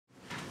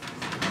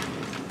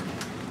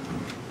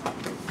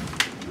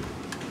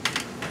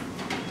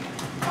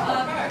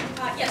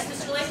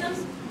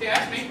Yeah,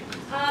 that's me.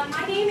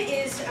 My name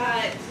is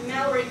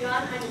Mallory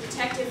Gunn. I'm a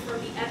detective for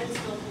the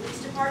Evansville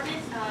Police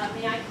Department.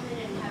 May I come in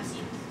and have a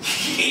seat?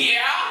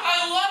 Yeah,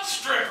 I love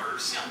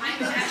strippers. No,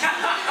 I'm actually...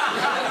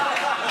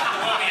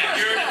 Oh, yeah,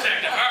 you're a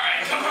detective. All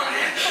right, come on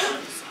in.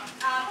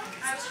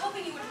 I was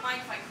hoping you wouldn't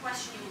mind if I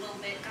question you a little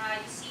bit.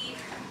 You see,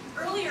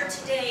 earlier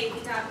today we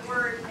got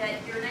word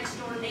that your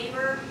next-door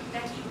neighbor,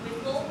 Becky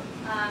Winkle,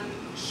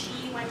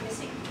 she went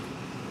missing.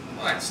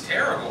 Well, that's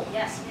terrible.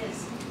 Yes, it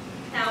is.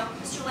 Now,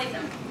 Mr.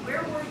 Latham,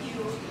 where were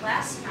you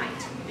last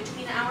night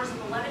between the hours of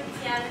 11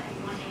 p.m.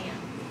 and 1 a.m.?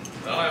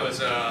 Well, I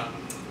was out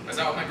with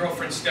my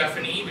girlfriend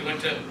Stephanie. We went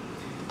to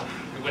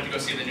go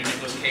see the new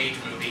Nicolas Cage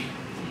movie.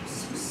 I'm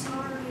so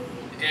sorry.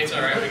 It's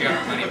all right. We got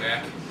our money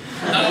back.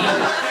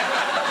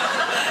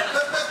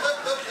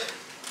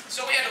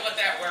 So we had to let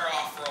that wear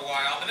off for a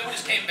while, but then we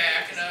just came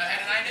back and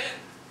had a night in.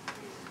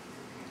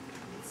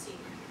 Let's see.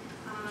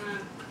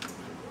 I'm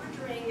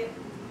wondering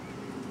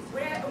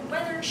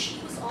whether she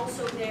was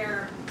also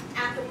there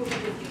at the movie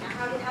with you. Now,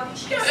 how did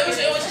she? Yeah, it was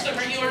just a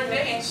regular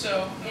date.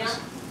 So. Yeah.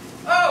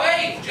 Oh,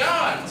 hey,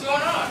 John, what's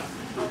going on?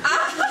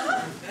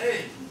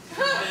 Hey, I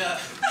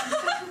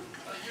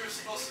thought you were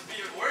supposed to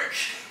be at work.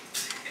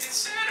 It's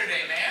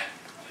Saturday, man.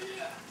 Oh,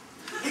 yeah.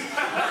 I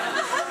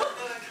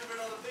thought I covered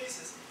all the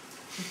bases.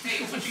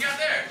 Hey, what you got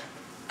there?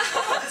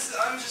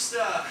 I'm just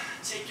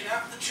taking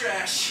out the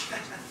trash.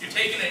 You're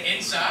taking it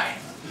inside?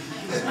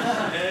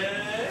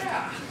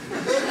 Yeah.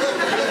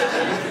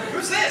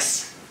 Who's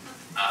this?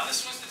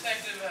 This was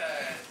Detective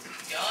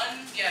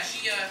Gunn. Yeah,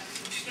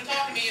 she's been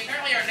talking to me.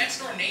 Apparently our next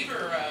door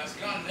neighbor has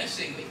gone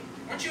missing.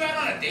 Weren't you out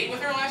on a date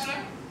with her last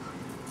night?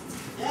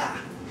 Yeah.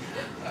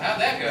 How'd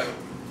that go?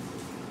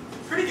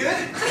 Pretty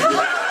good.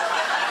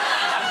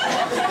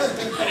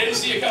 I didn't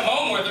see you come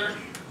home with her.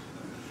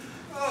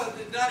 Oh,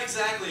 not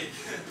exactly.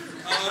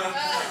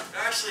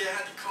 Actually, I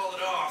had to call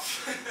it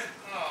off.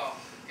 Oh,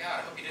 God,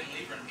 I hope you didn't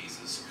leave her in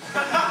pieces. Oh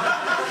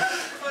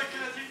my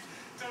God, you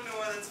don't know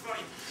why that's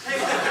funny. Hey,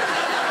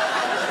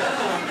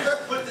 I'm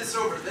gonna put this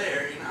over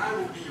there, and I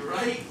will be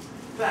right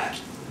back.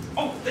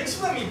 Oh, thanks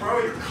for letting me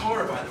borrow your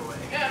car, by the way.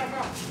 Yeah, no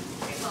problem.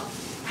 Okay, well,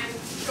 I'm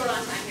short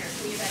on time here,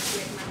 so you guys do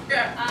it.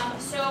 Yeah.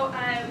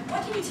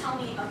 What can you tell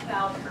me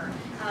about her?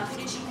 Who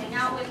did she hang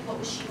out with? What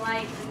was she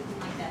like? Anything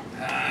like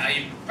that?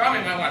 You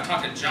probably might want to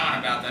talk to John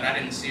about that. I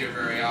didn't see her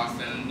very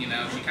often. You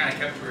know, she kind of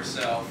kept to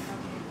herself.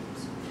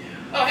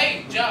 Oh,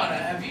 hey, John,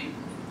 have you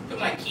put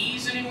my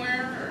keys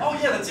anywhere? Or? Oh,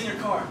 yeah, that's in your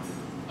car.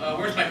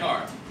 Where's my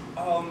car?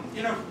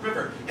 In a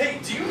river. Hey,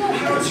 do you know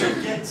how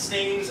to get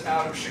stains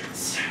out of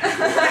shirts?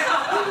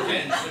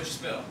 Vince, what'd you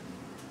spill?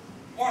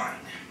 Wine.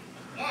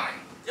 Wine?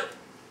 Yep.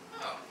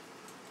 Oh.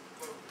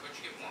 Where'd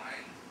you get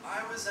wine?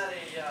 I was at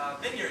a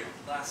vineyard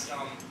last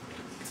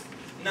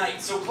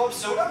night. So club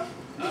soda?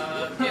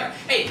 Yeah.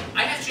 Hey,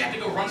 I actually have to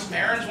go run some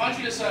errands. Why don't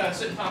you just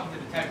sit and talk with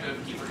the detective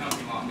and keep her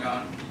company while I'm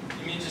gone?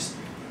 You mean just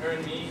her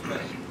and me,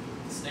 but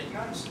steak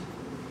knives?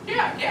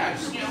 Yeah,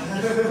 just, tell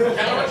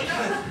her what you know.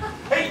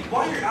 Hey,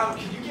 while you're out,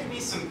 can you get me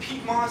some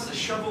peat moss, a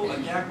shovel, a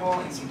gag ball,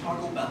 and some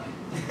Taco Bell?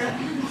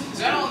 Is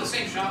that all in the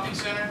same shopping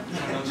center?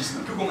 No, just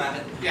Google Map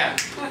it. Yeah.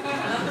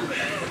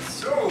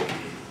 So,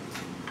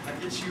 I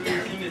get you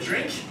anything to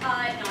drink? No,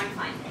 I'm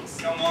fine, thanks.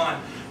 Come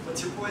on.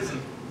 What's your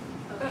poison?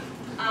 Okay.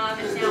 Now,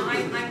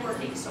 I'm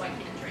working, so I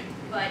can't drink.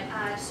 But,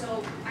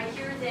 so, I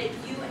hear that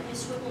you and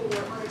Miss Whipple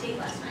were on a date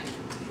last night.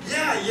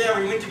 Yeah,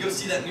 we went to go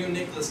see that new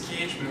Nicolas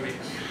Cage movie.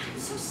 I'm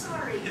so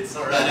sorry. It's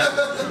alright.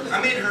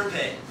 I made her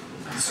pay.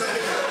 So... You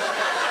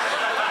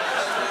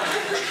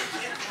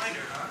can't find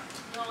her, huh?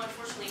 No,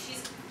 unfortunately,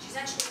 she's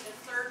actually the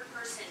third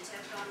person to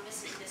have gone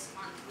missing this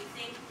month. We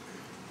think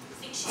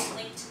she's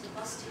linked to the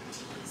Busted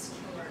Tees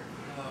killer.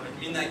 Oh,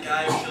 you mean that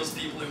guy who kills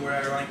people who wear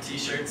ironic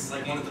t-shirts?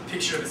 Like one with a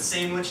picture of a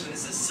sandwich and then it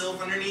says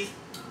Silv underneath?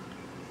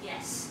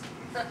 Yes.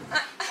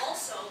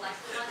 Also, like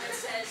the one that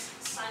says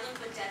silent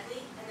but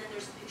deadly, and then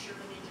there's a picture of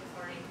a ninja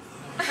farting.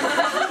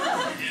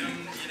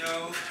 Him, you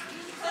know.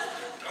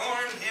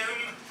 Darn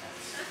him.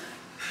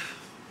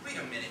 Wait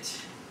a minute.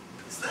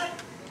 Is that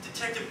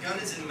Detective Gunn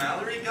as in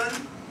Mallory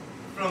Gunn?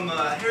 From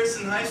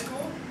Harrison High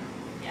School?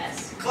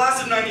 Yes.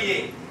 Class of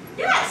 '98.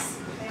 Yes!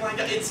 Oh my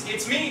God,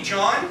 it's me,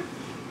 John.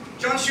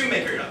 John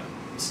Shoemaker.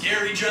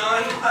 Scary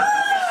John.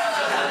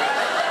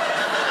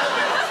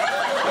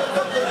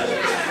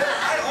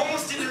 I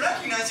almost didn't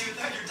recognize you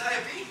without your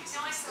diabetes.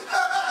 No, I still don't.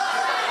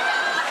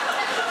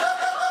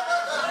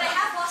 But I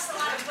have lost a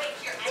lot of weight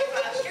here.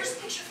 Here's a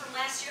picture from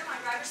last year, my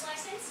driver's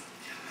license.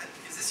 God,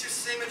 is this your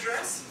same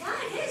address? Yeah,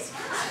 it is,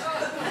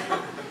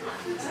 yeah.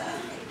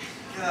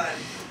 God,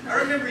 I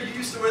remember you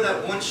used to wear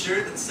that one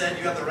shirt that said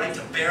you have the right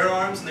to bear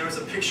arms, and there was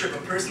a picture of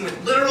a person with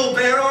literal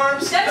bear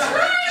arms. That's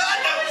right! God,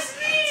 that was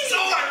so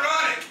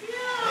ironic!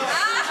 Yeah.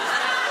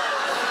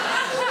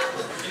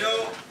 You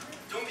know,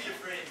 don't be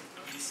afraid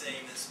of me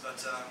saying this, but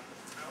I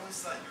always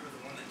thought you were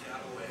the one that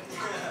got away.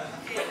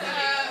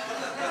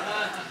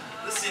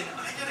 Listen,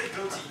 I gotta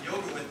go to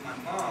yoga with my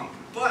mom,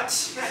 but...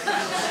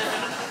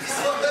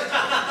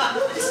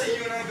 What do you say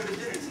you and I go to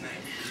dinner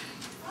tonight?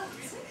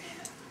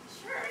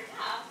 Sure,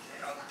 yeah. Okay,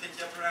 I'll pick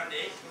you up around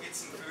 8. We'll get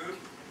some some food,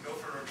 go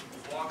for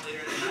a walk later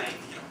in the night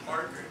in a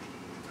park or,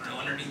 I don't know,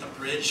 underneath a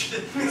bridge.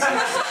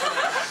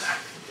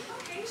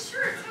 Okay,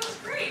 sure, sounds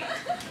great.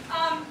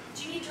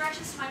 Do you need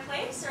directions to my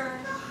place, or?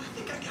 I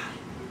think I got it.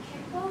 Okay,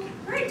 well,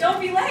 great, don't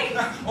be late.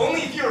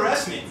 Only if you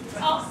arrest me.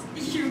 Oh,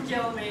 you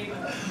kill me.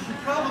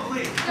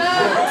 Probably.